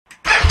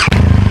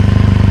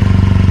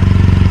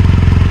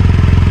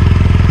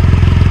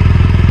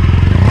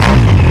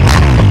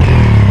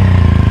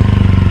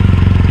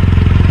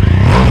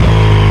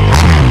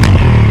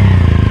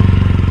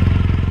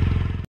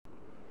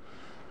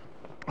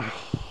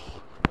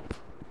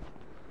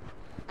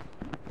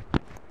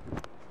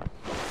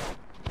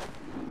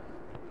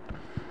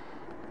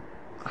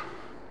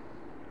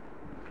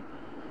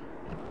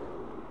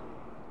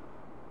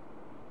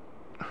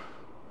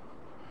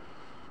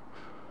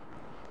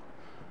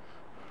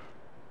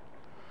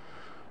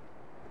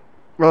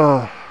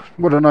Oh,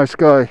 what a nice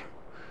guy.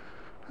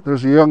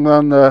 There's a young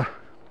man there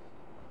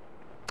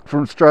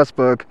from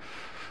Strasbourg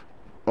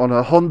on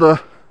a Honda,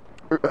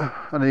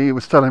 and he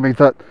was telling me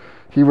that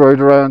he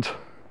rode around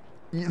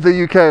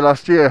the UK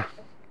last year,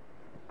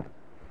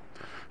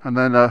 and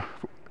then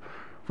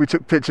we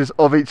took pictures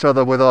of each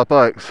other with our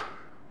bikes.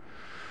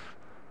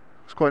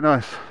 It's quite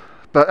nice.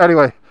 But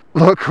anyway,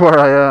 look where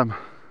I am.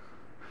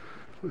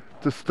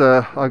 Just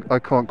I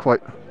can't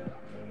quite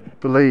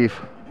believe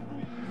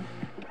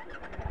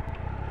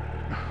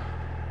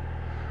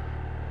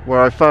where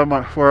I find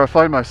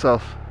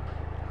myself.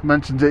 I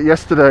mentioned it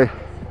yesterday.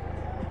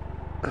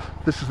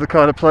 This is the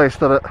kind of place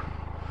that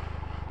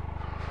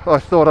I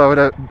thought I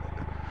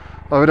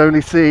would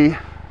only see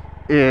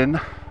in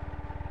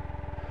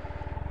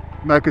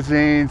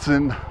magazines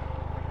and,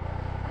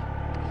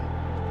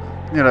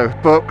 you know,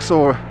 books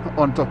or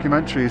on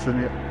documentaries,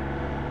 and yet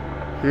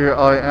here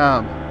I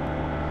am.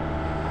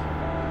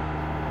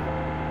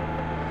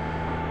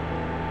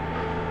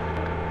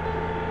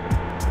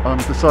 I'm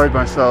beside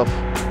myself.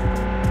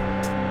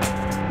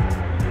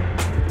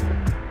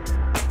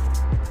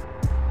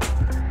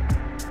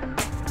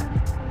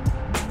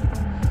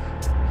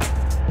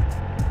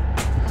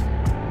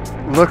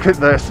 Look at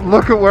this,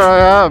 look at where I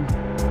am.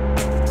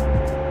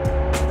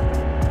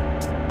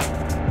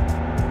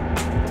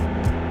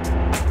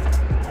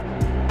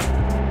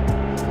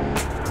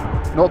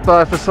 Not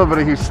bad for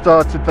somebody who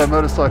started their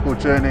motorcycle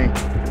journey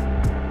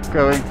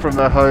going from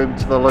their home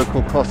to the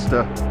local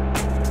Costa.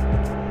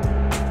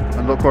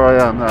 And look where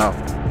I am now.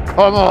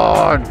 Come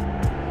on!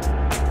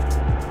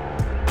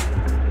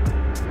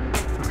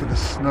 Look at the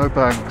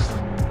snowbanks.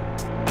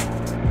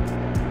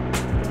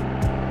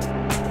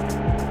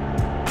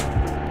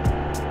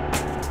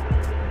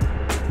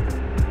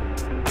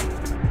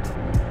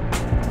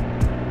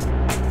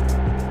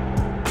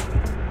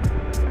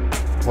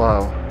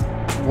 Wow,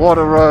 what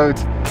a road.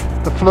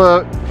 The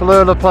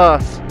Fleur La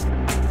Pass.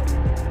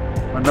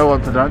 I know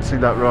I'm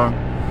pronouncing that wrong,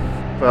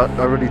 but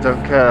I really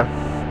don't care.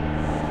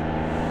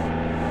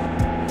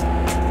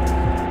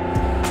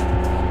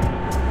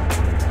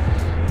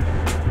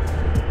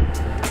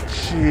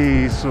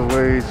 Jeez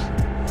Louise.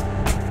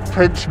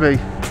 Pinch me.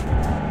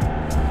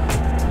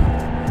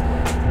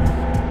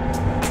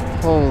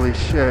 Holy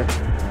shit.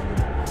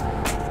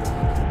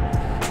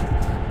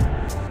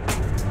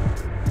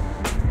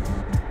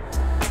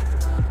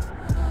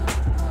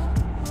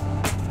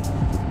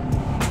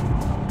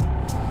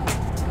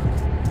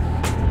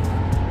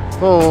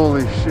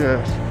 Holy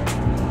shit.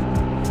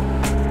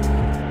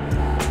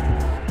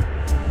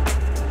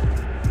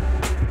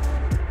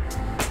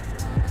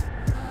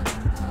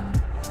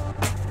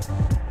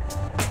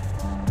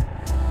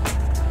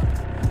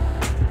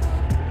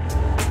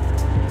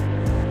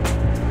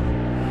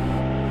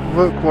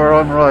 Look where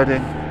I'm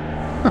riding.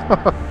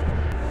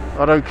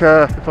 I don't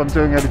care if I'm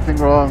doing anything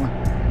wrong.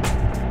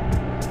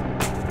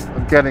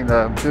 I'm getting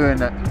there, I'm doing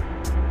it.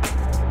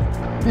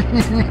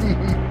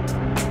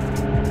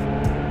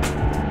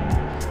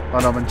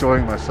 And I'm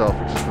enjoying myself,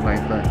 which is the main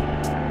thing.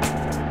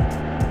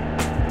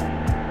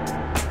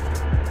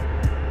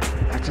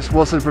 I just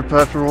wasn't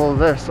prepared for all of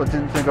this. I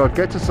didn't think I'd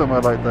get to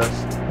somewhere like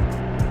this.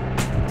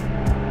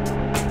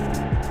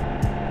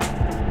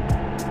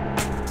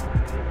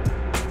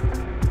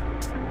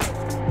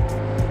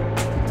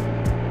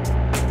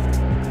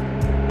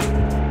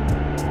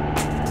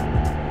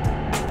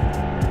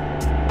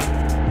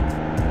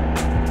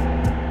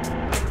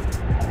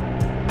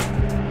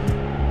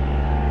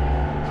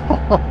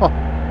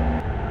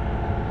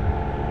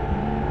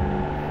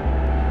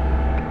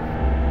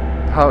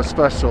 How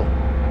special.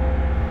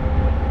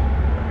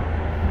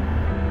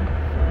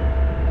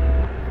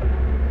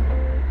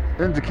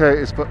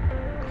 Indicators, but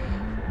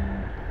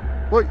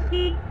what?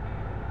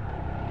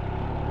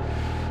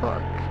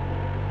 Fuck.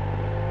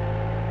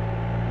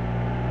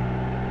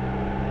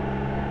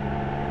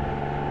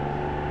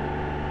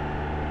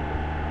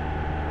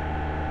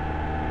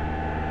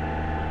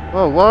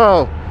 Oh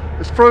wow,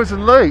 it's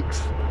frozen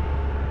lakes.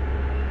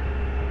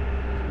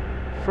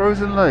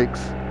 Frozen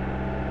lakes.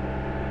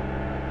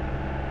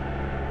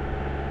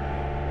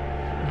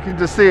 You can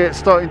just see it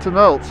starting to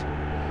melt,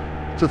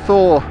 to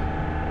thaw.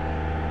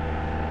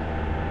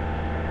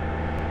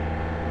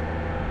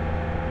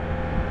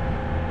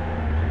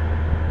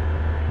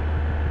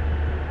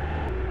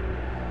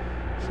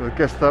 So I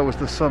guess that was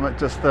the summit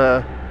just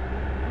there,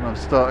 and I'm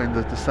starting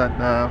the descent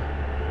now.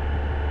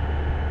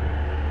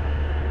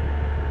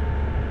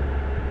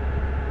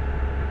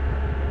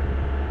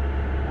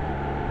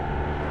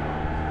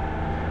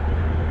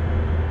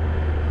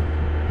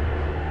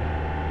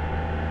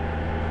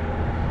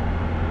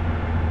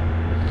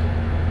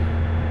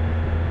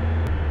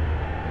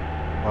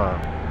 Wow.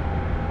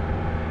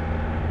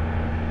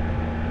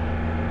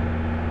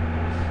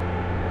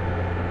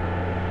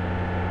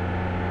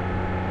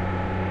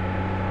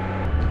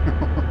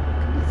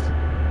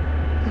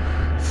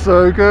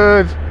 So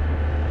good.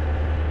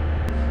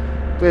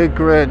 Big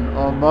grin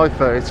on my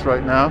face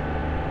right now.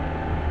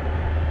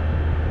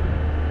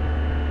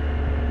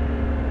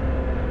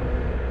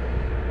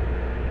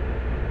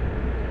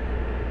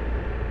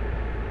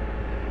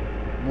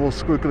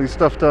 more squiggly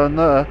stuff down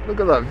there. Look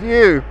at that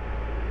view.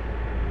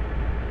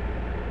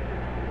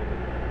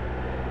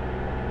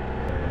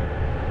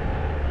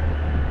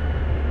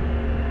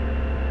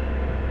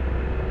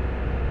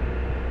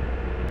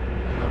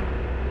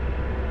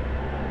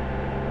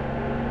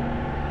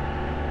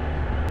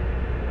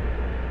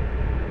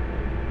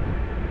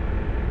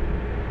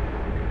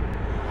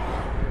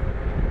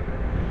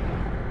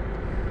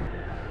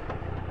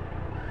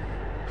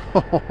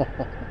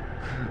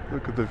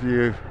 Look at the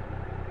view.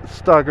 It's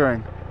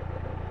staggering.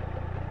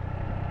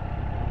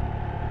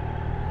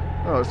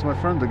 Oh, it's my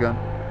friend again.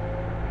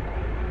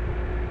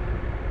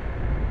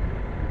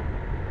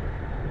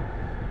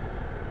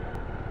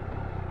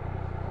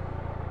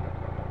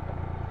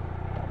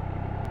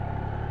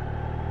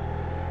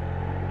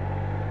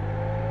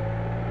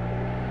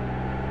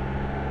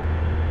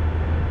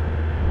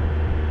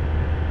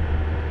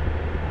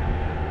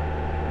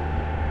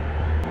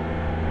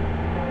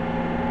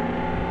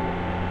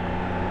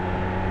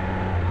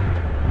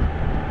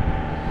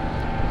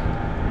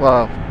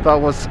 Wow, that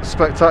was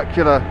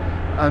spectacular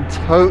and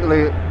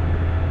totally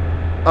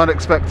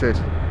unexpected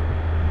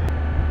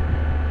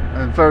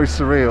and very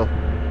surreal.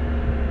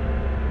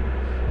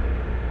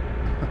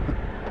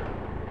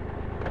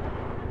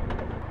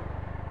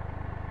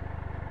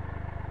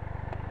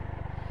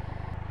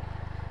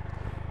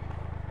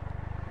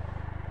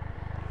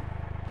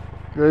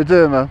 What are you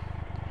doing, man?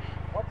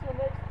 What's your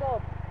next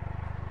stop?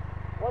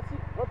 What is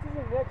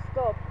the next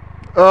stop?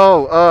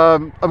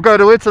 Oh, I'm going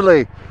to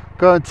Italy.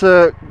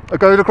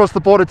 Going across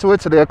the border to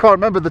Italy. I can't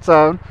remember the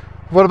town.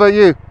 What about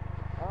you?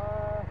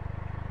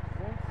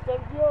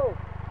 Sergio.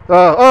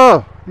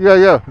 Oh,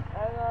 yeah. And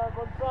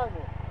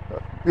Bolzano.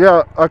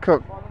 Yeah, I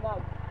can't.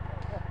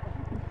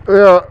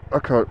 Yeah, I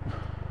can't.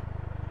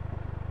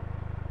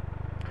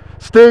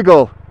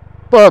 Stegel.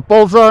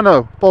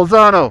 Bolzano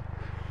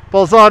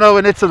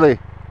in Italy.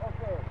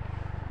 Okay.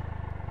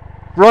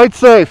 Ride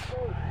safe.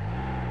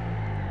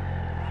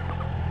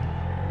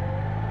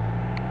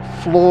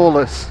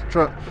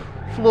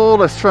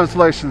 Flawless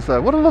translations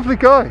there. What a lovely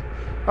guy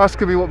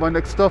asking me what my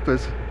next stop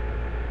is.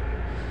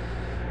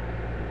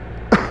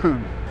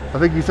 I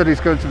think he said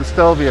he's going to the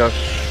Stelvio.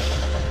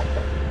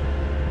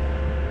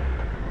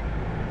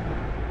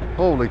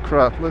 Holy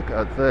crap, look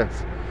at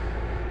this.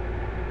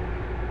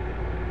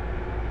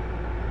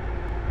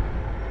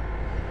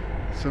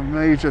 Some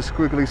major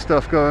squiggly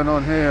stuff going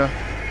on here.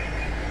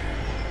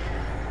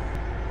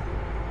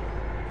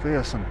 There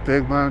are some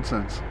big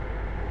mountains.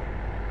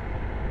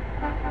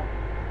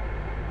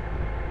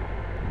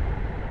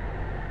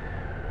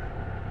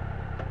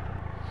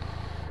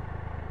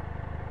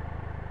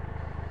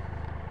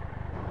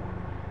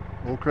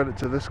 All credit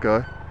to this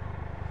guy.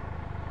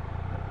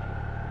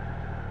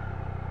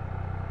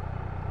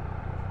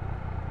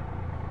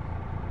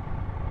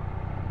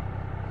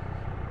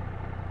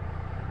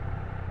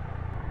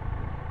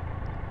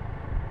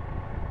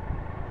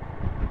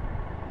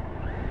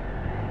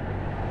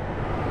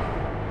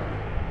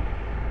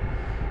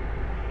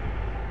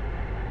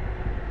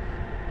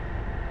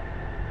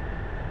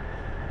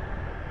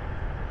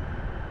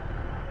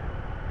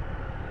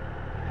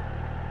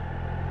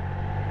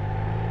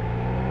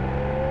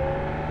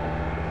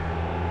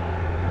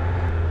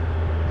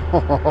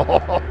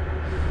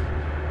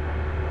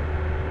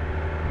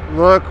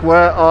 Look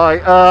where I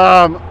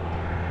am.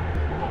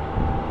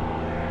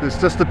 There's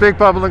just a big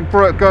babbling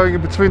brook going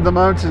in between the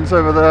mountains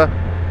over there.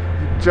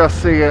 You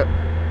just see it.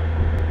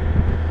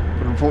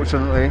 But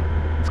unfortunately,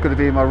 it's going to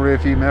be in my rear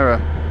view mirror.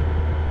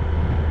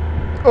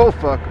 Oh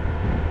fuck.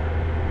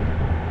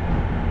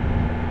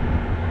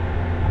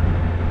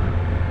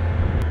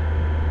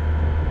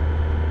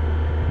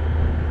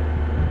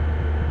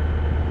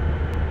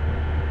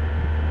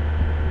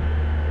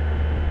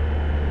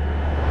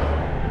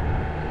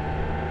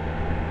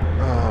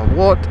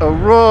 What a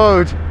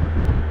road!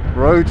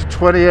 Road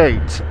 28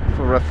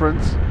 for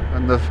reference,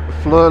 and the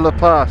Fleur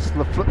Pass.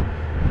 The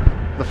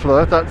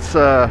Fleur, that's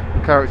a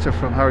character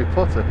from Harry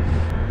Potter.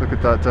 Look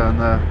at that down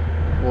there,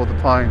 all the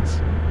pines.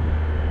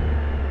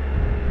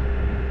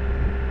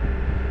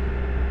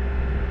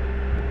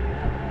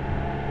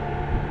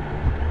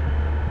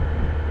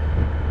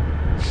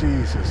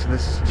 Jesus,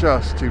 this is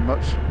just too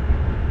much.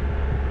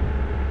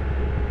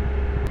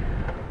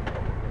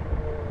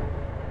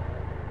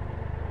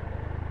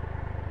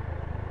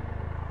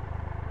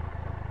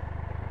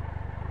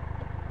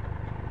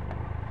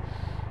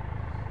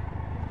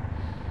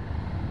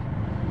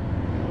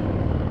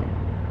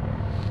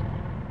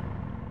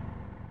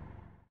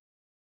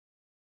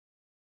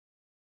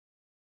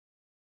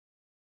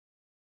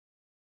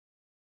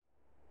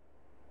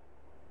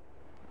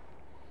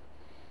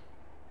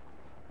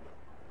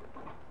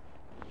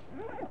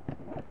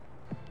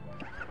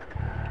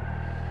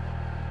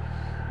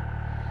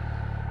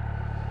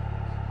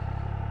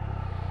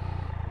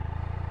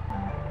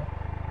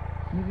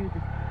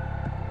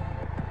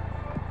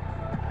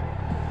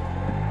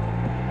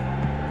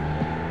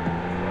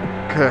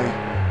 Okay,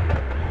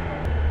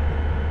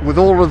 with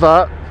all of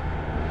that,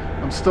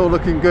 I'm still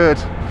looking good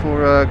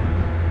for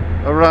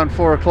around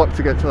 4 o'clock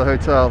to get to the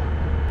hotel.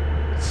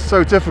 it's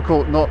so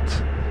difficult not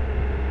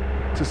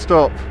to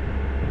stop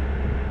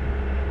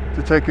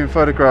to take in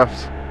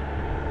photographs.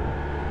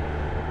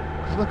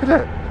 'Cause look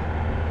at it.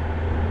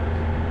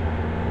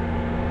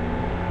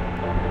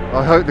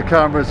 I hope the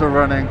cameras are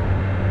running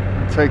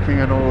and taking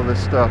in all of this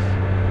stuff.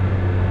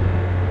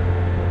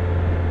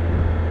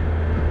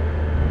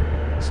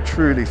 It's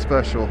truly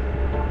special.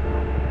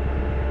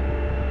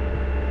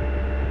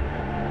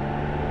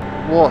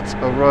 What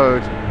a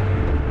road.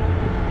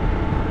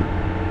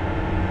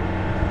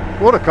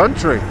 What a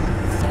country.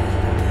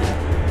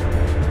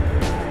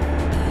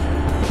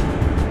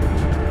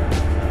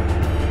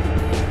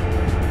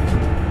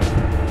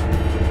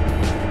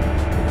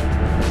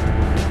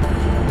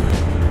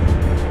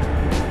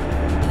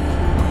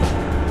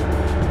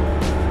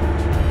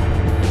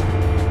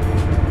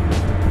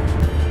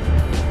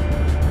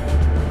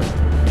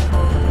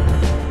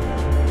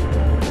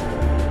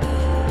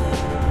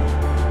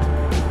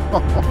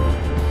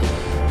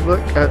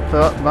 Look at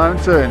that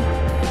mountain.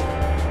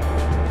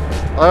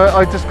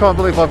 I just can't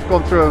believe I've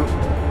gone through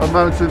a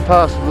mountain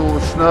pass with all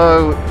the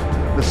snow,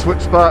 the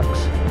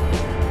switchbacks.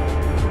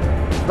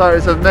 That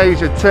is a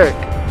major tick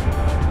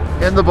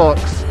in the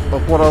box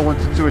of what I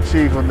wanted to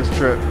achieve on this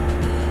trip.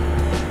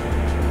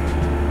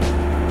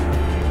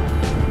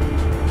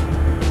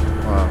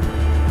 Wow.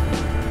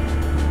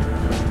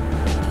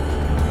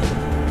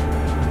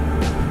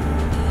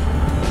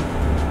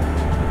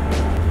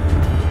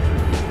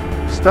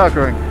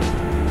 Staggering.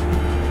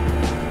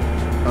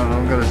 And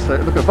I'm going to say,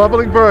 look at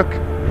Bubbling Brook.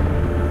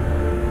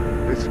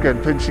 It's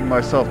again pinching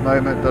myself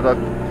moment that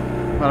I've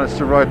managed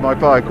to ride my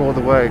bike all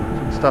the way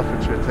from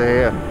Staffordshire to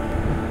here.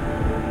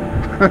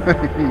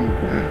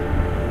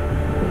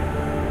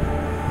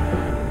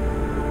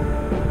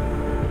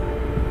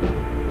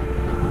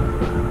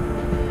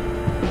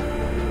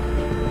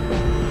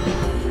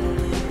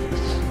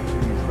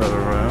 Move that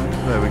around.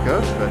 There we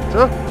go.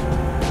 Better.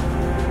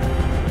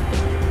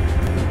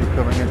 We're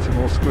coming into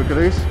more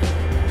squigglies.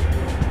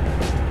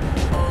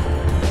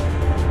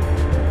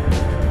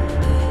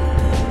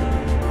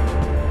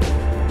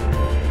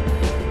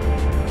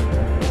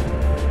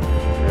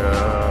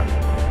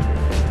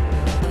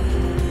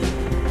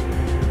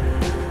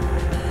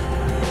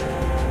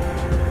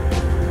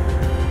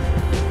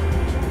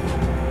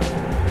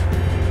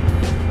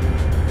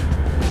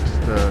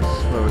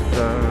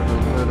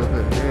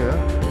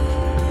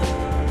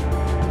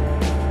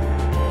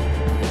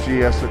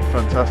 GS look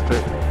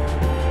fantastic.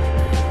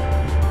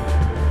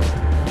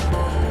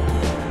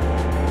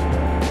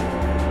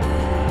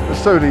 But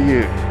so do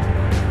you.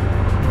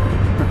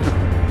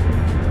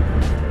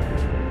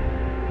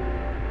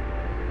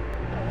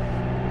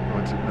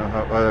 I didn't know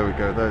how. Oh, there we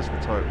go. There's the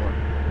tight one.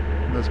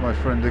 And there's my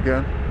friend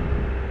again.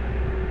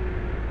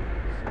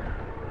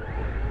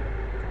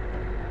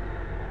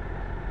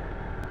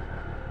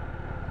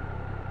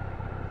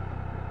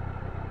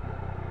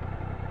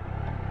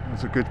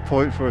 That's a good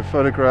point for a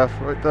photograph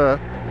right there.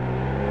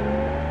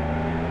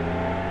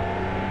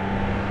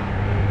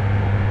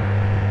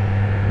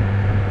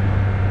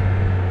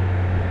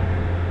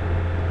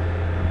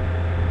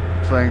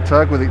 Playing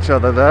tag with each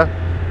other there.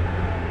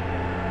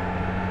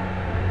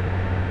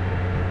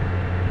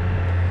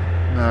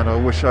 Man, I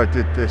wish I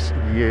did this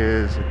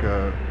years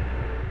ago.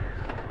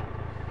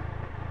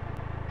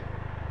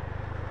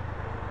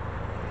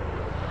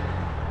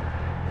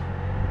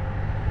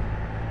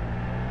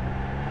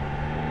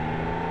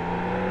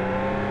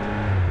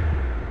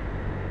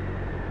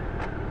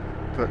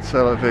 But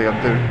c'est la vie,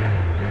 I'm doing,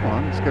 come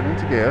on, let's get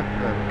into gear,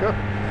 there we go.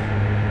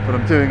 But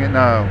I'm doing it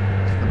now,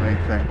 that's the main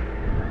thing.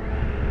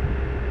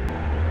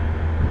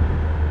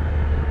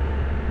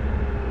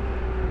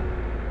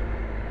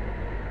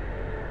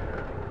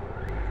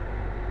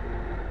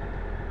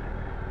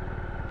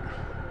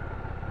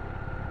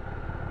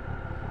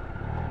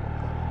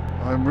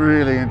 I'm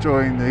really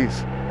enjoying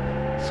these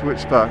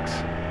switchbacks.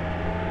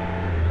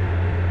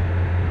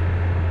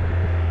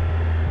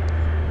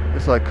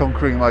 It's like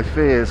conquering my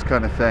fears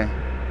kind of thing.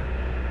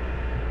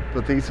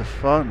 But these are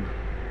fun.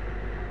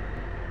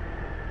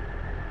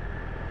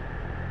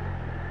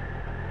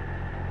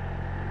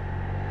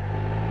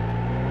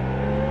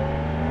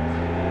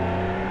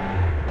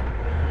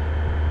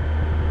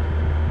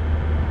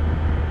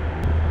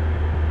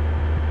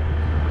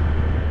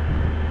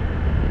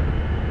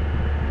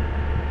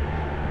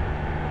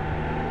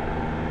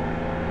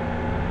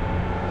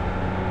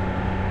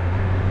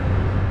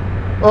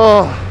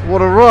 Oh,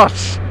 what a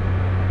rush!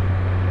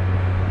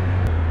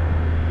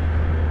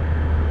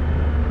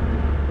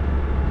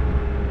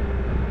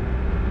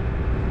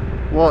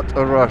 What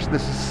a rush.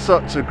 This is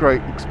such a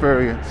great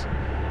experience.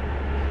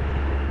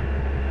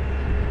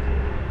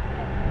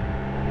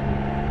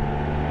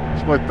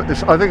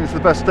 I think it's the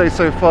best day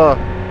so far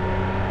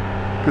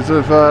because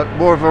of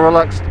more of a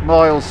relaxed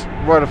miles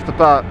right off the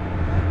bat.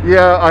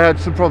 Yeah, I had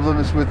some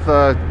problems with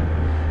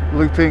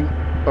looping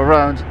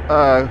around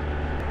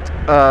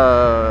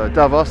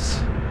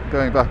Davos,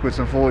 going backwards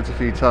and forwards a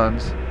few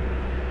times.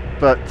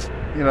 But,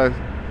 you know,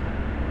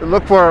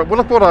 look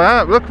what I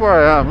am, look where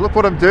I am, look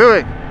what I'm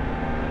doing.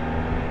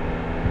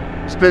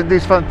 It's been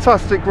these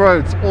fantastic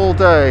roads all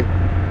day.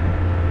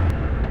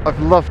 I've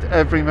loved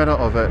every minute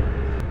of it.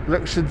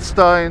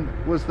 Liechtenstein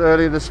was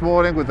earlier this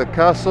morning with the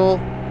castle.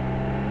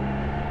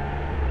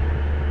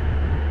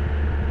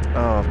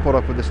 Oh, I've caught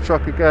up with this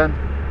truck again.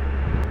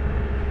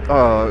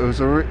 Oh, it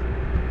was a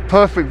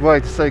perfect way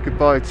to say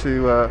goodbye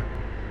to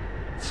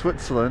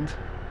Switzerland.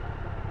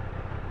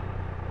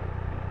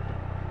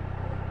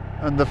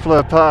 And the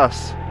Fleur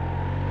Pass.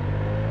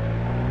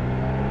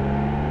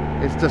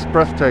 It's just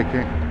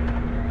breathtaking.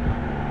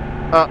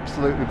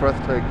 Absolutely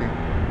breathtaking.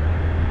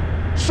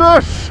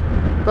 Shush!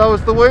 That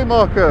was the way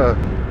marker.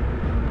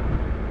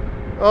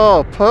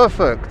 Oh,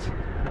 perfect.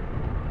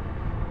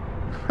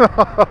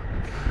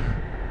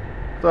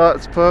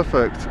 That's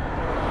perfect.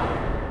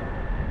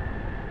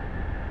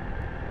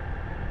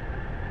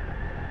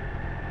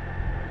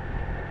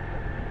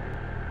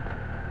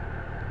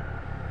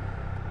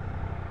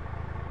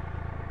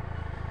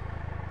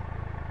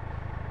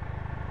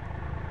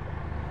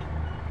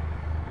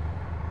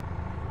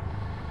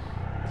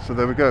 So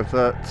there we go,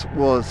 that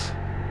was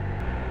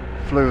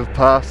Fleur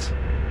Pass.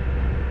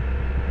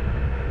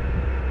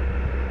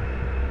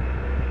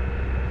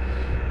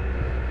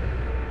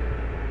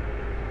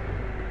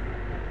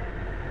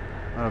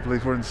 And I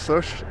believe we're in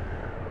Sush.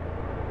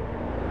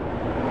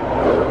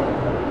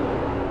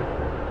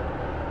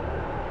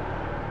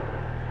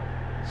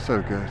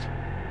 So good.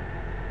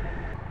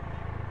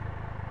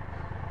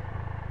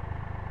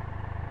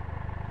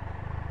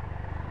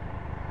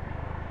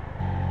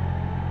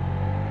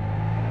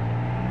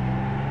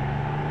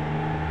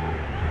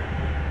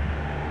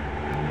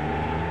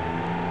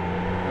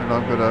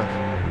 I'm gonna,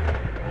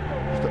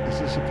 is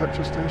this a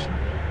petrol station?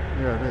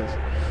 Yeah, it is.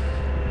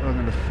 I'm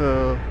gonna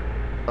fill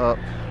up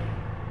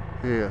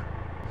here.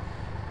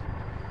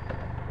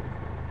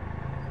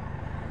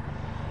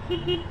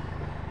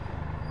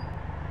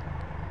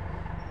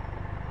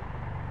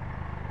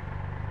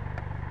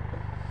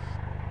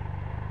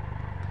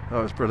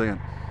 That was brilliant.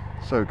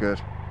 So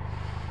good.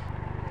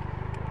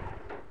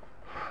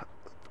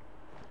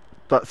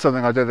 That's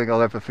something I don't think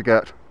I'll ever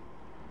forget.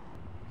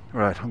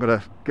 Right, I'm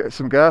gonna get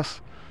some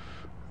gas.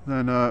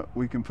 Then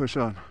we can push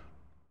on.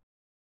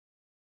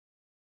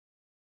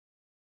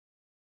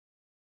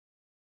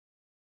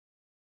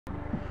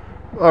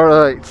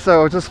 Alright,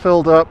 so I just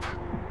filled up.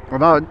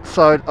 I'm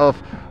outside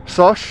of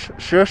Shush.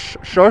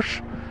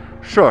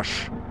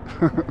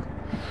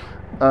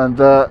 And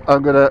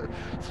I'm going to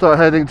start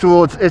heading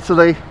towards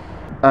Italy.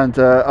 And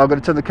I'm going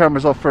to turn the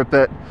cameras off for a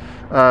bit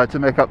to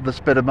make up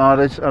this bit of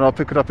mileage. And I'll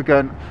pick it up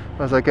again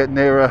as I get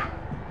nearer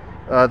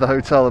the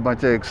hotel and my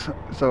digs.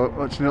 So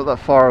actually not that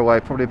far away,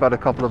 probably about a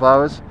couple of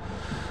hours.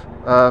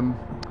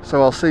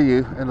 So I'll see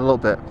you in a little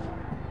bit.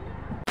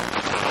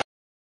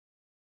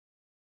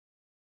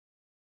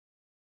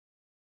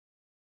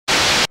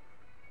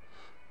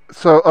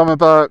 So I'm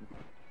about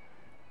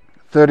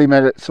 30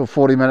 minutes or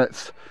 40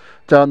 minutes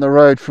down the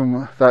road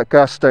from that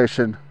gas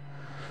station.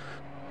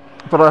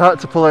 But I had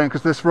to pull in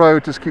because this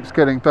road just keeps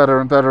getting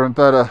better and better and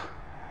better.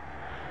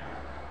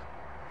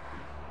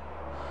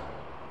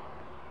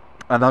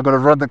 And I'm going to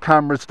run the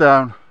cameras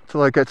down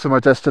till I get to my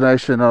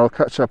destination, and I'll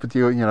catch up with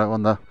you,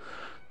 on the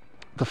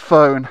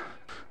phone.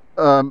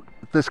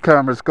 This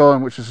camera's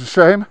gone, which is a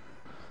shame,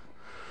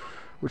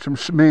 which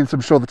means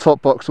I'm sure the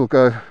top box will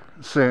go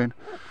soon.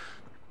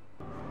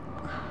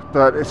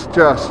 But it's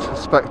just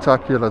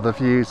spectacular, the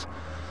views,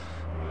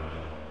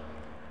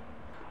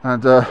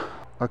 and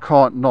I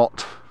can't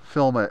not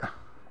film it.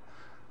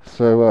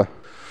 So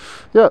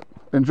yeah,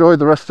 enjoy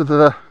the rest of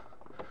the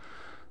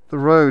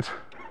road,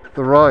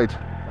 the ride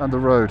and the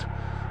road.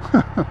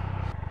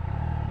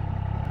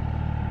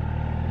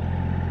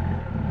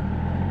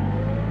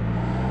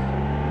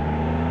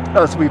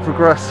 As we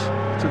progress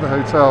to the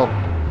hotel.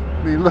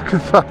 I mean, look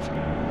at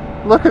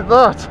that, look at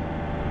that.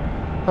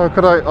 How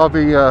could I'll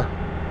be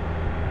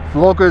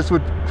vloggers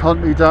would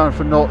hunt me down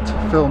for not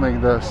filming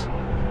this.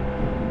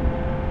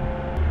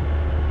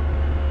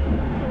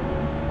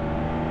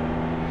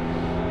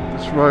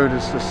 This road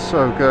is just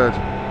so good.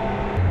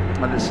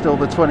 And it's still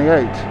the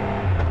 28,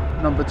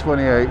 number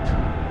 28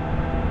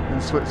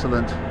 in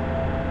Switzerland.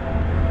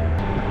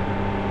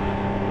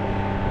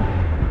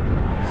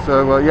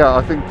 So yeah,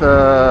 I think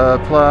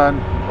the plan...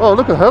 Oh,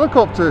 look at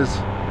helicopters!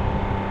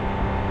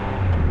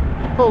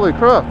 Holy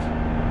crap!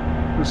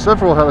 There's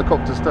several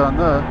helicopters down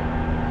there.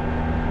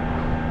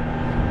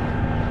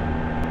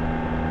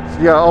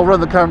 So yeah, I'll run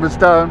the cameras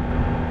down.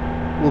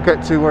 We'll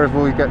get to wherever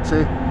we get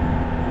to.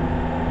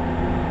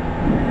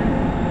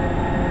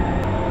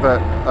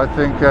 But I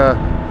think,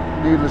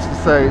 needless to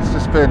say, it's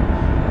just been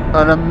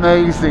an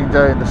amazing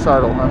day in the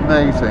saddle.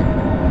 Amazing.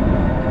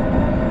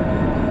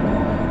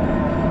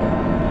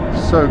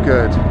 So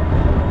good.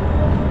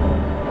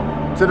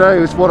 Today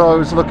was what I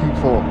was looking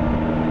for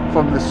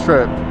from this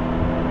trip.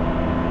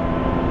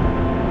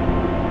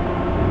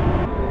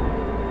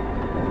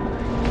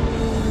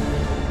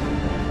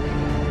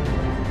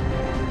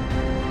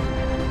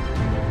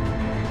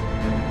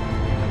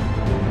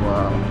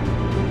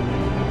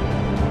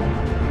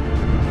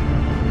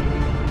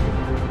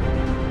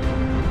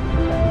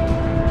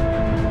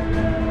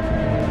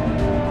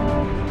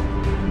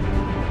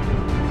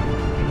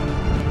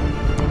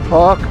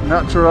 Park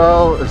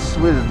Natural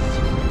Suisse.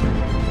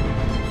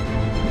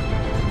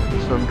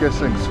 So I'm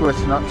guessing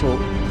Swiss National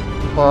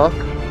Park.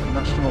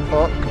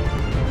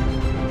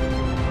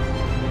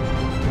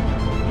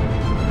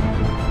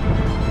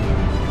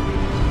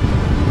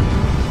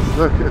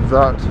 Look at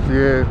that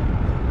view.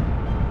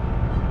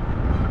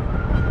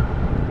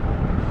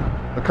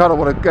 I kind of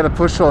want to get a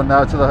push on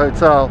now to the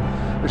hotel.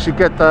 We should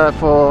get there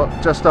for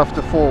just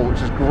after 4,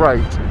 which is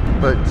great.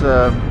 But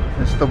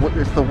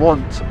it's the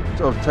want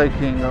of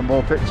taking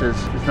more pictures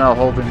is now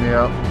holding me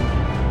up.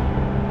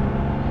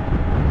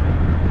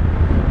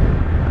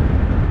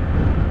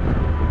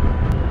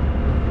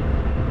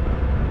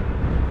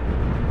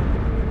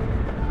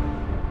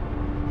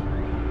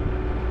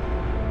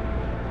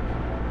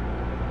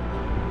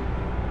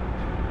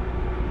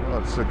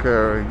 What's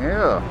occurring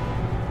here?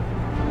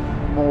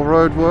 More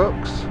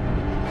roadworks.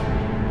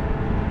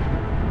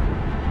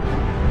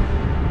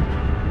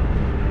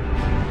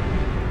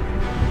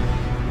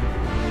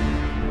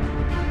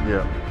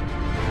 Yeah.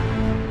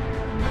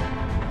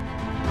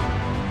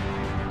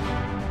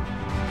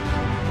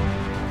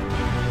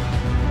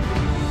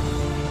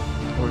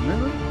 For a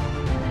minute?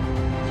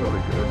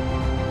 Jolly good.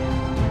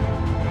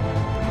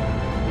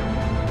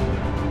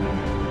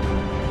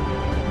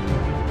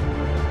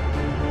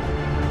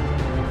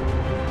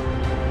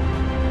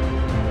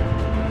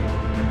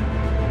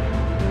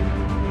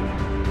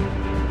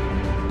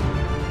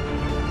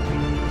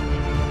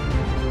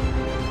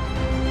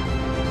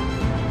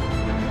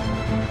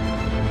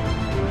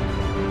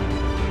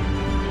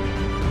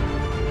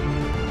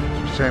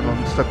 Shame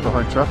I'm stuck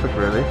behind traffic,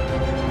 really.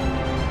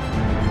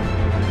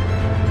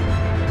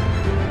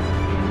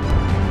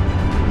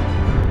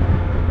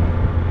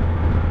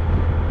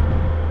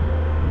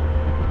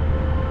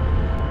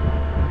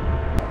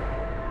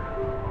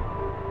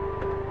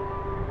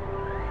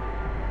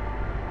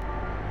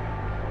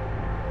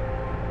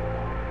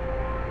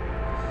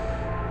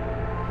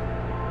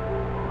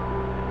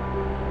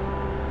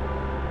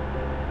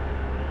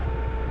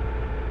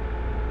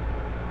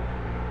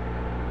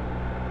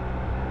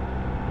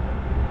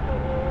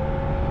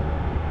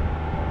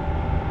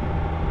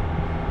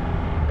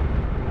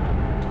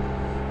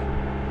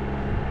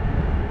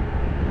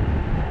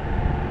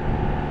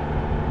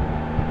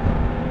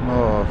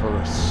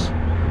 Marvellous.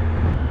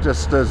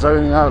 Just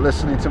zoning out,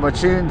 listening to my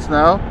tunes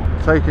now,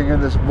 taking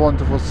in this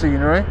wonderful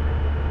scenery.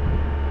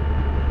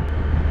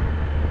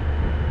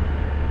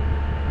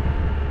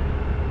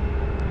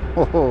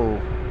 Whoa,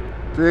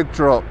 big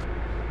drop.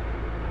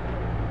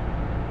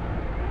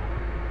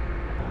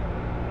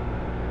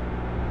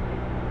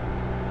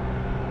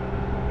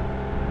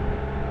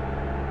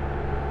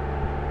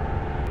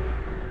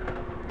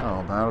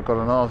 Oh man, I've got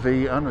an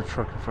RV and a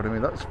truck in front of me,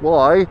 that's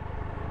why.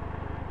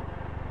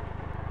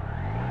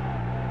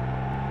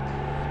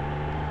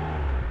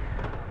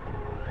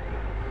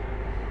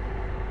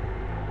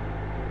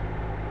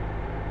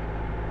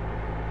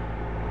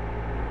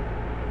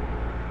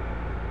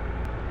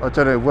 I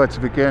don't know where to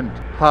begin,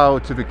 how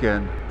to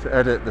begin to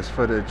edit this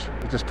footage.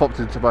 It just popped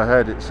into my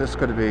head. It's just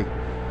going to be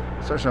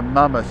such a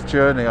mammoth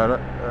journey. I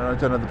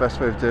don't know the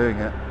best way of doing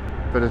it.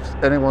 But if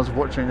anyone's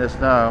watching this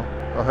now,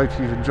 I hope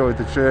you've enjoyed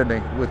the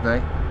journey with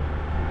me.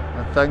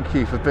 And thank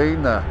you for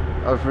being there.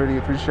 I've really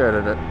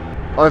appreciated it.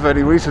 I've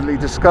only recently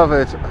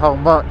discovered how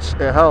much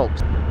it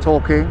helps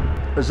talking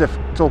as if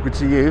talking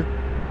to you,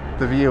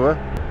 the viewer,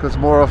 because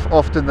more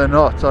often than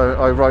not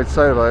I ride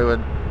solo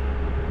and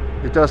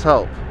it does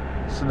help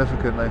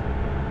significantly.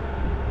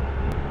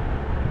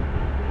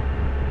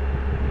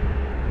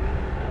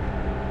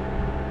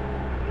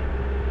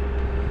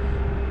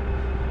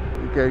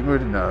 We're getting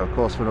rid of no, of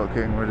course we're not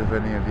getting rid of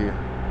any of you.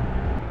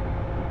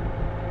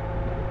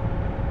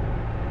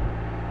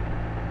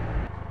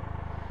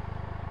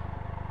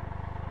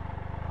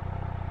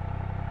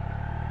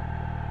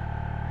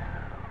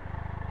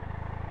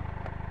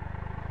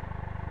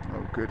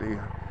 Oh goody,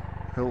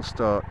 hill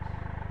start.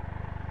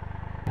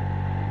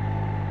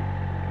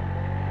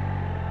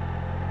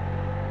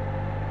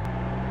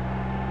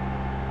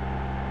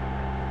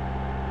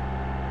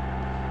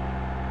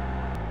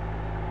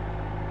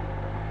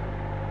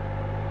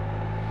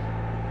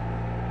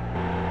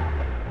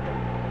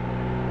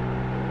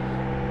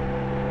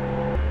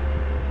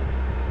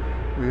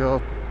 We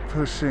are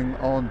pushing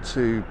on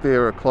to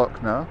beer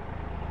o'clock now.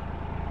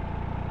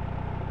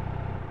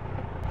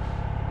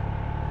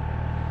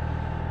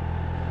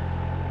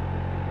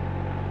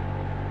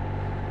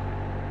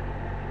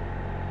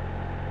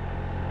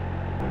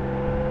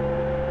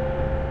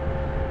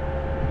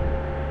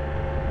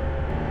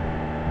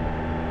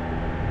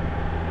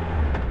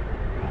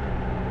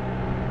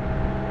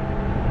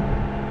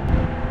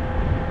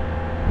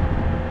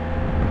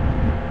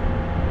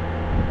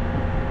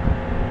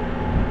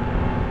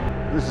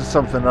 This is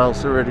something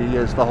else. It really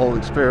is the whole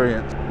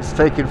experience. It's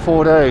taken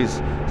 4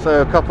 days,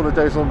 so a couple of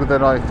days longer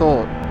than I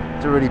thought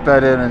to really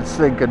bed in and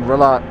sink and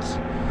relax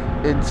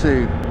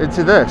into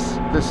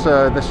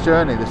this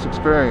journey, this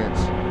experience.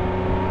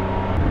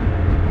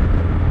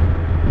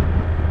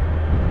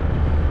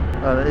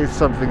 And it is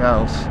something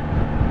else.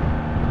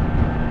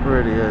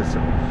 really is.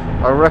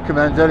 I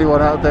recommend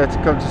anyone out there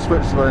to come to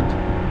Switzerland.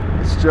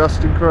 It's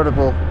just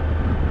incredible.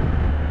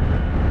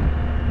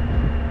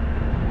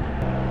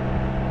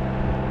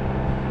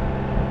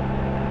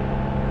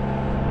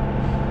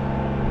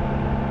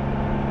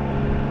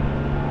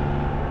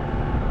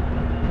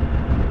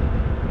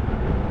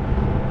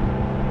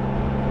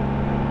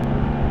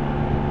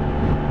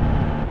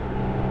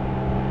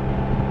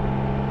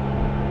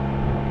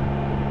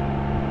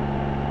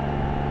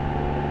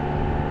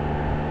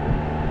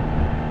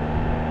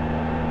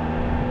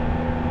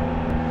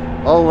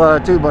 I'll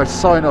do my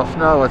sign off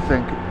now, I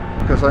think,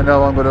 because I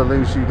know I'm going to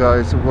lose you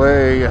guys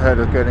way ahead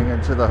of getting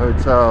into the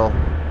hotel.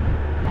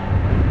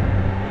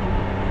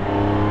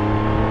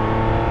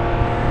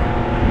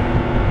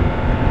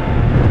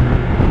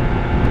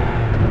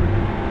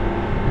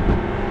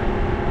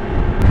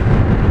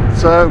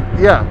 So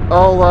yeah,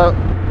 I'll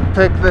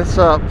pick this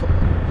up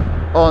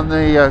on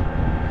the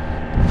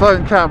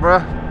phone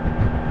camera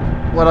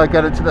when I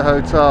get into the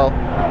hotel.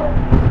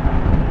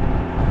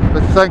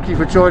 But thank you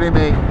for joining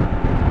me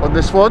on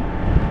this one.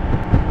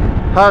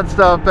 Hands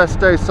down,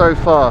 best day so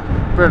far.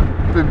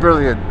 Been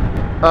brilliant,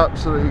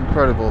 absolutely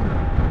incredible.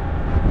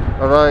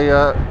 And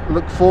I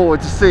look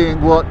forward to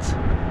seeing what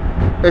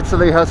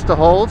Italy has to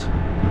hold,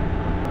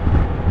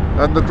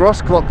 and the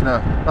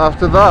GrossGlockNer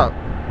after that,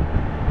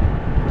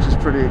 which is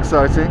pretty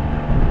exciting.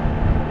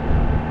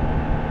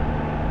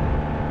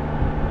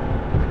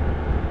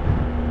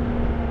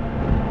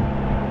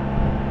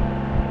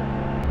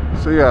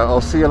 So yeah,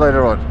 I'll see you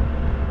later on.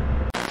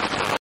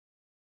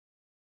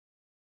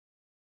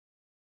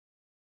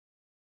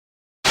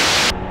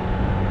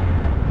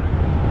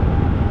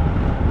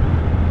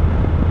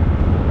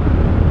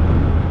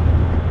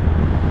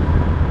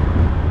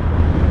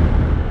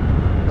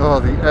 Oh,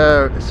 the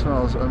air, it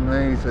smells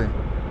amazing.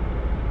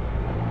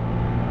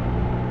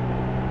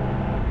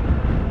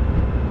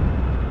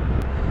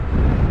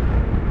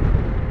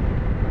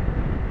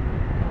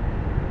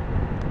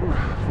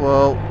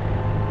 Well,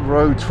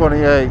 Road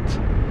 28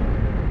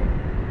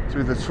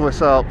 through the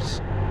Swiss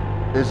Alps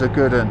is a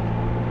good one.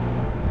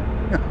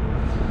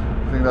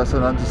 I think that's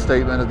an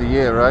understatement of the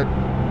year, right?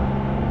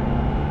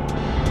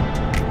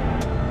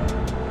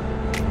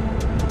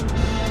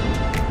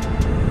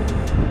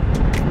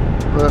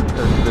 Look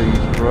at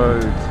these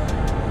roads.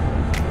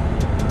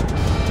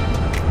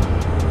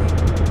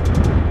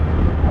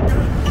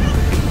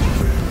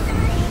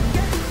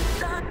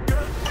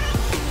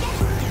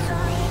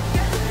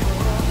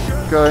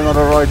 Going on a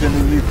ride in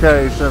the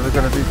UK is never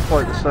going to be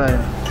quite the same.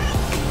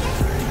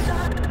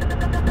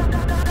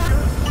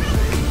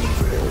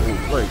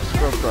 Oh, wait,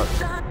 scrub that.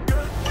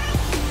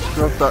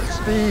 Scrub that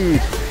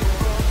speed.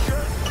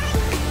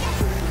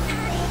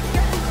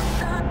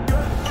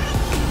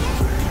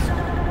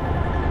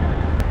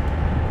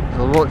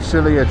 A lot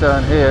chillier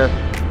down here.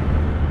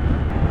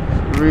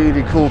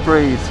 Really cool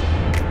breeze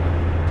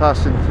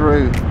passing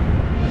through,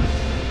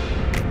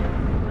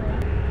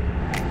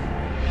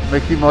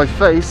 making my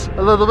face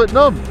a little bit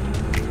numb.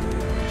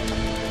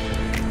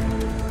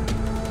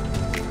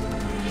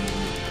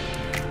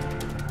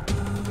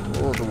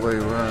 All the way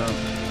around.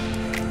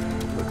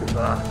 Look at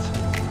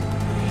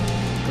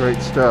that.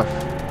 Great stuff.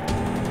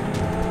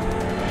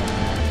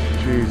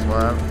 Jeez,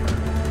 man.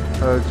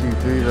 How do you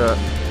do that?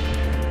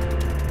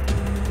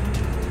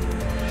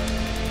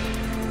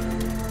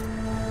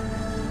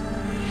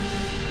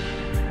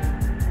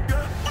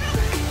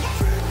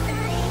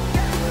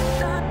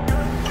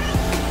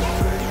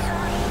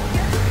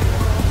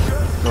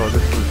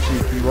 This is a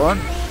cheeky one.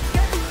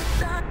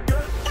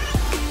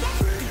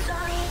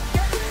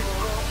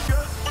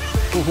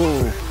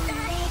 Ooh.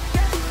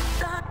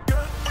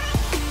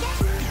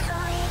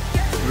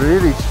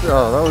 Really?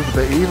 Oh, that was a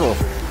bit evil.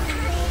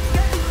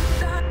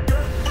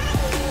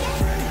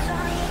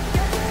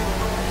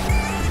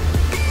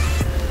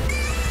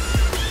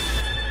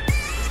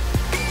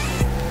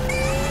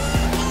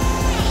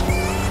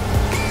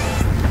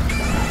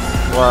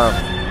 Wow.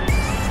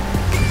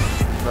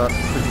 That's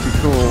pretty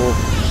cool.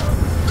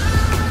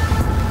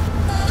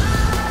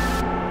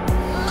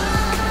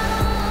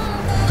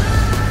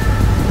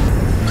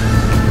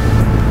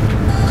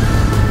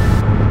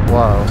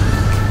 Wow,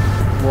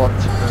 what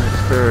an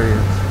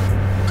experience.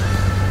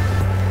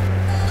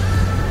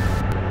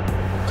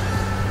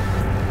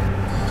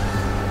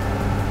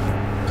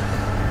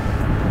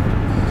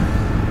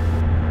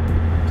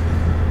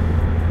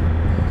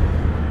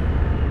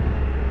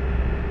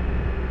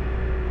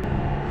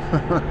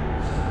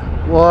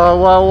 Wow,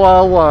 wow,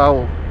 wow, wow.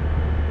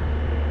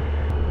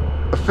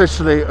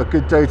 Officially a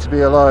good day to be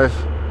alive.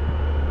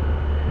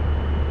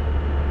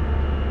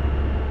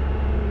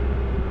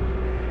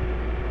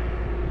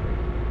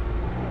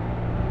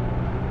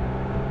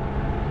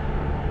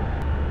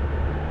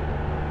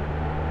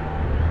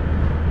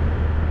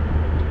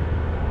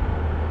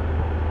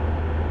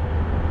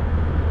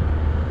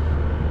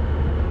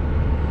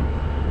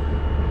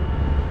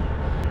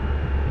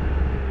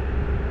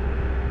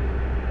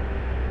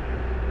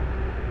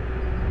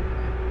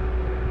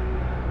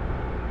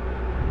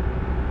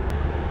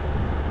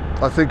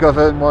 I think I've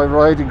earned my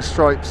riding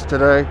stripes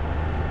today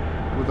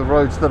with the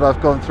roads that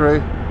I've gone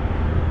through.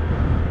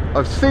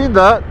 I've seen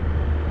that.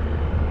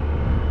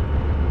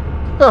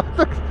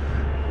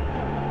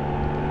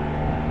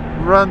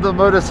 Random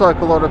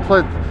motorcycle on a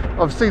plinth.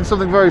 I've seen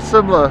something very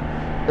similar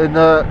in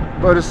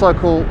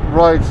Motorcycle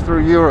Rides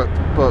Through Europe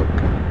book.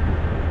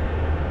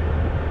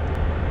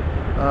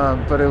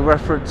 But it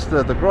referenced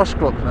the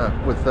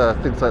GrossGlockner with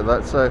things like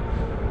that, so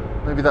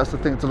maybe that's the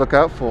thing to look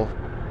out for.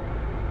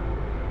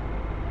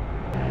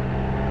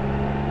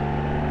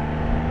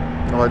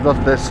 Oh, I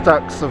love this,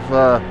 stacks of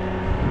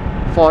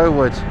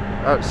firewood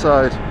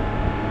outside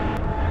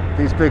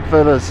these big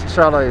villas,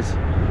 chalets.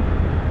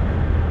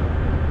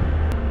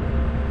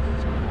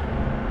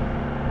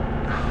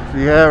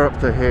 The air up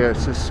to here, it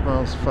just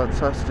smells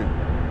fantastic.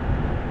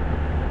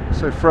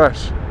 So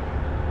fresh.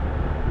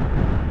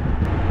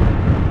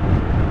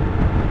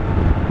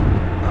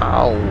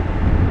 Ow!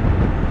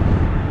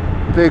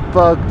 Big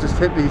bug just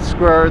hit me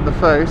square in the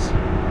face.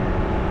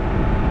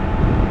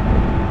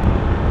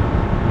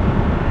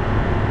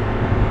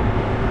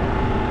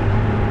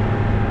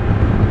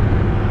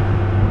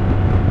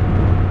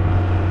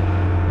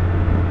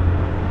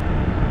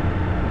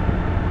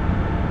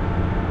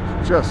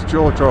 Just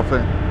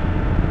jaw-dropping.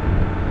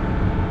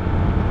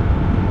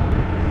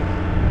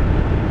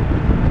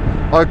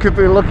 I could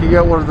be looking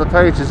at one of the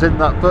pages in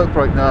that book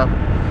right now.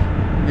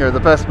 You know,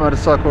 the best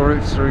motorcycle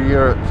routes through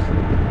Europe.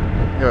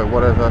 You know,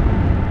 whatever.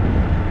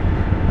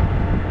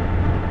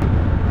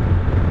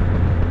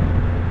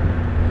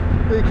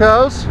 Hey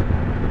cows.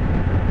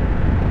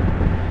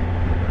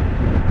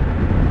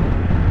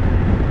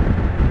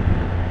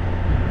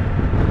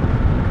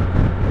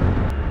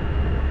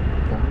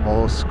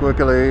 More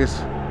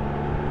squigglies.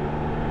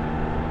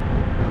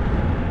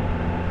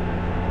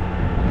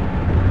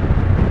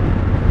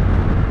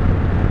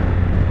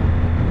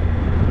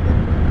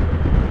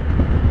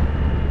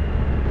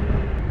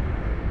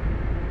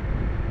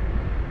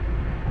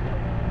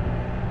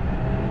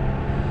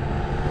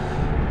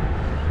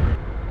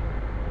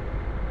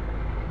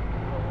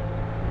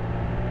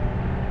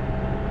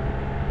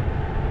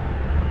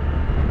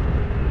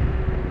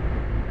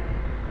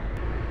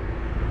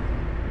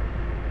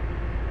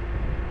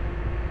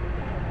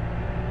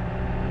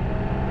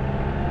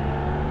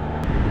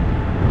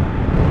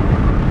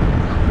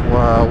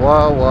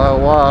 Wow, wow,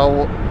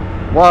 wow,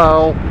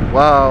 wow,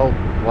 wow,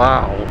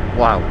 wow,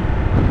 wow.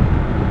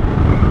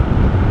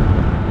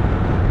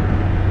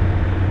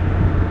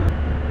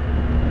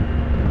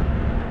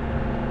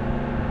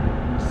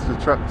 It's the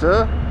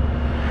tractor.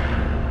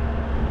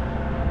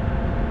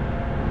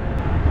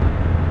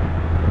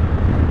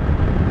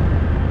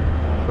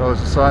 There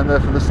was a sign there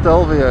for the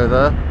Stelvio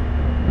there.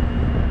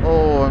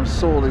 Oh, I'm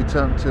sorely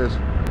tempted.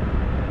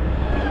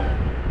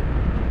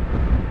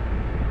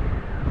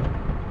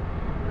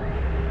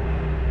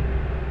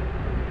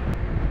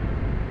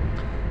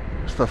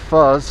 The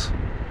fuzz.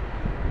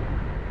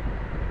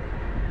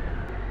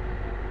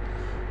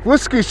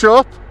 Whiskey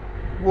shop.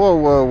 Whoa,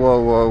 whoa,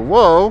 whoa, whoa,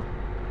 whoa.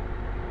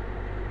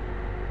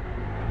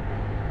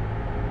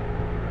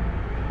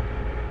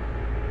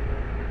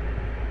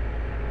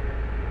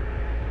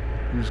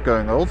 He's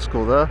going old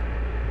school there.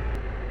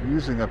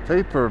 Using a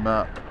paper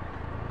map.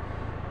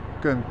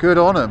 Going good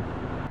on him.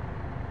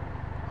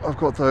 I've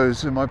got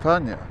those in my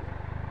pannier.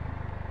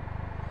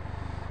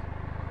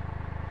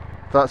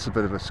 That's a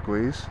bit of a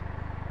squeeze.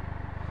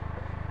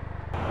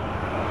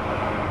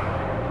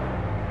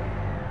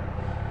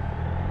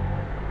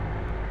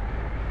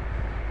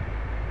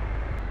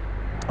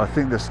 I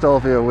think the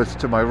Stelvio was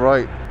to my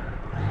right,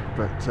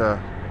 but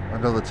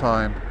another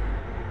time.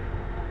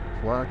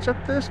 Wow,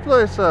 check this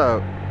place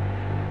out.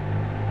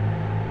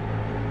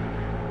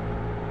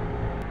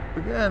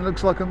 Again,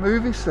 looks like a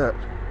movie set.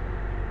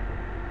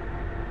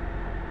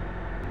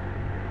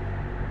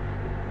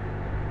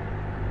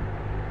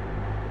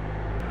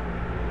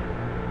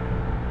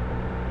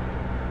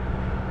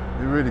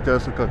 It really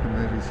does look like a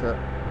movie set.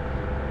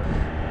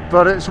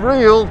 But it's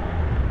real!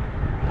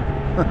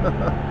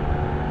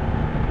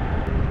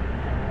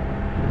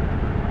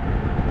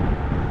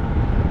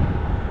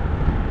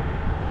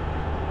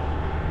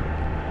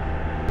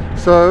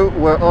 So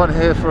we're on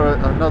here for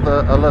another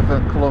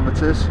 11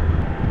 kilometers,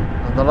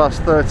 and the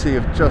last 30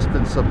 have just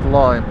been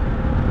sublime.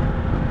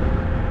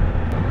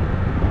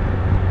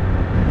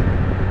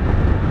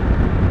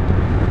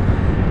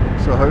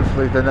 So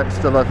hopefully the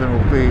next 11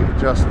 will be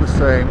just the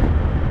same.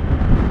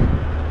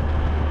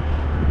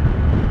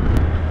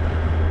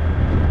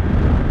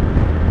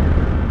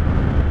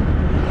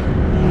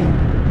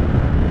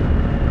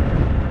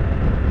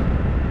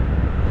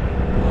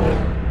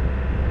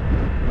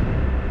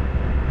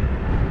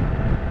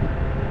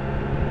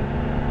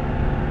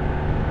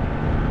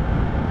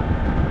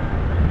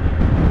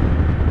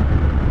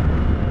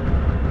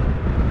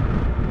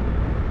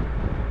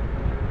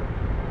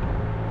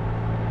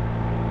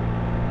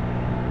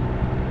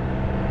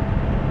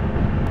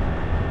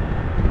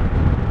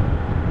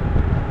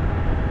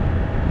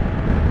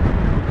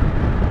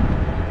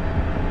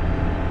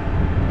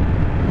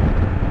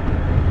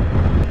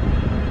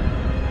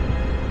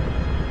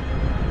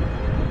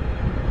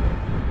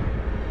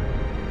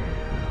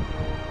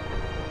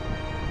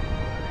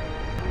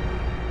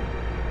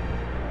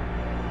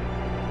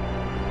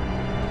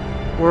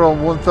 We're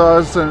on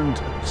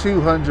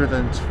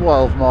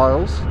 1,212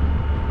 miles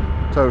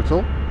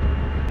total.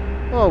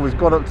 Oh, we've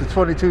got up to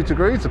 22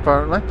 degrees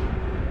apparently.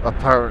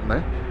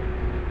 Apparently.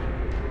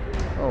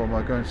 Oh, am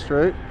I going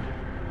straight?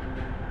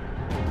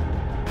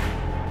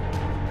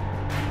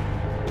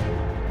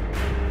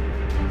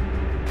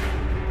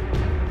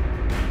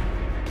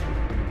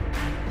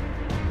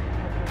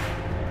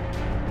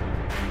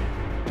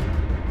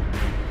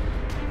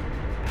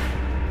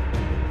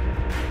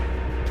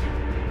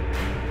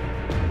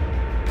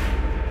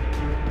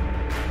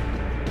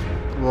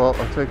 Well,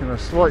 I've taken a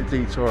slight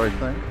detour, I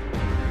think.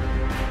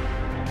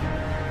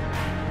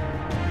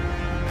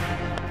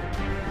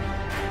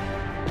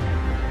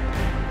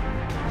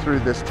 Through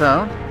this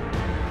town.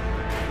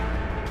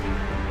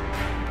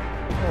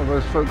 Oh,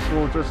 those folks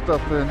were all dressed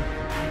up in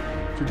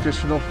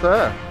traditional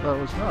fare. That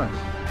was nice.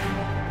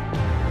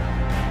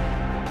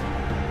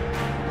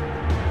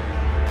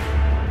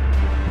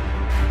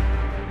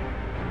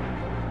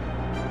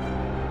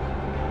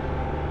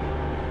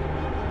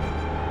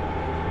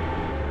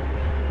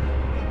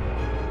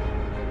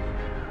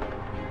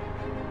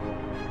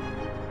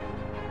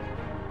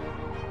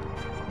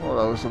 Well,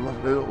 that was a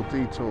lovely little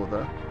detour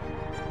there.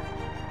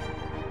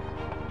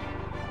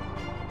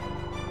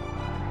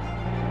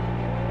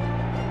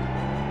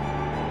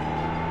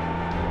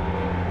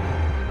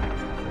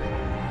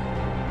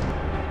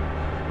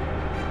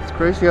 It's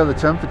crazy how the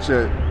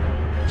temperature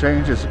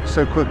changes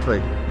so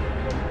quickly.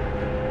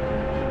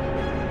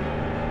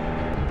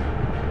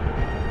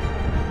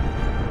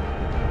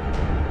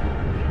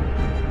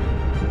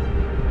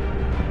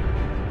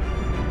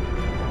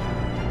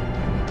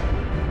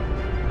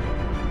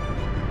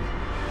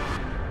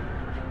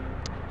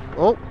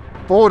 Oh,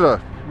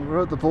 border.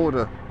 We're at the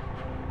border.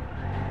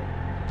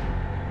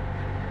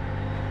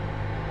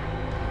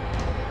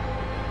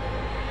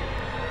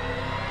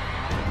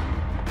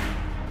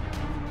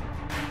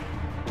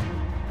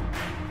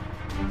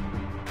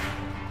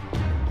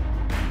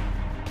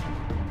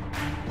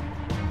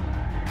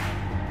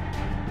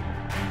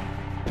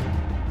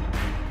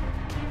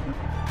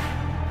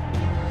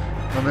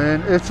 I'm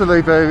in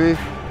Italy, baby.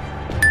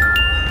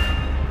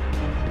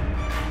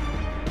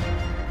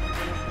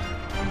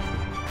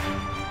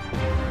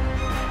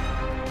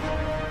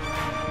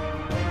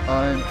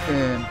 I'm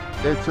in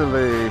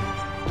Italy.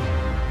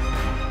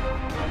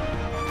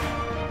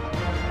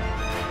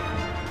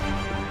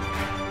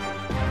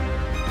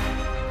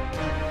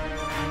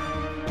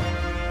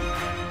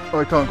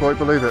 I can't quite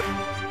believe it.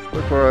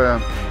 Look where I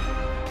am.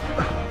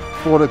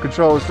 Border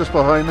control is just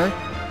behind me.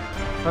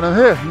 And I'm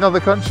here, another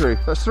country.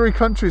 That's 3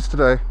 countries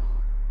today.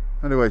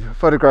 Anyway,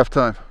 photograph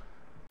time.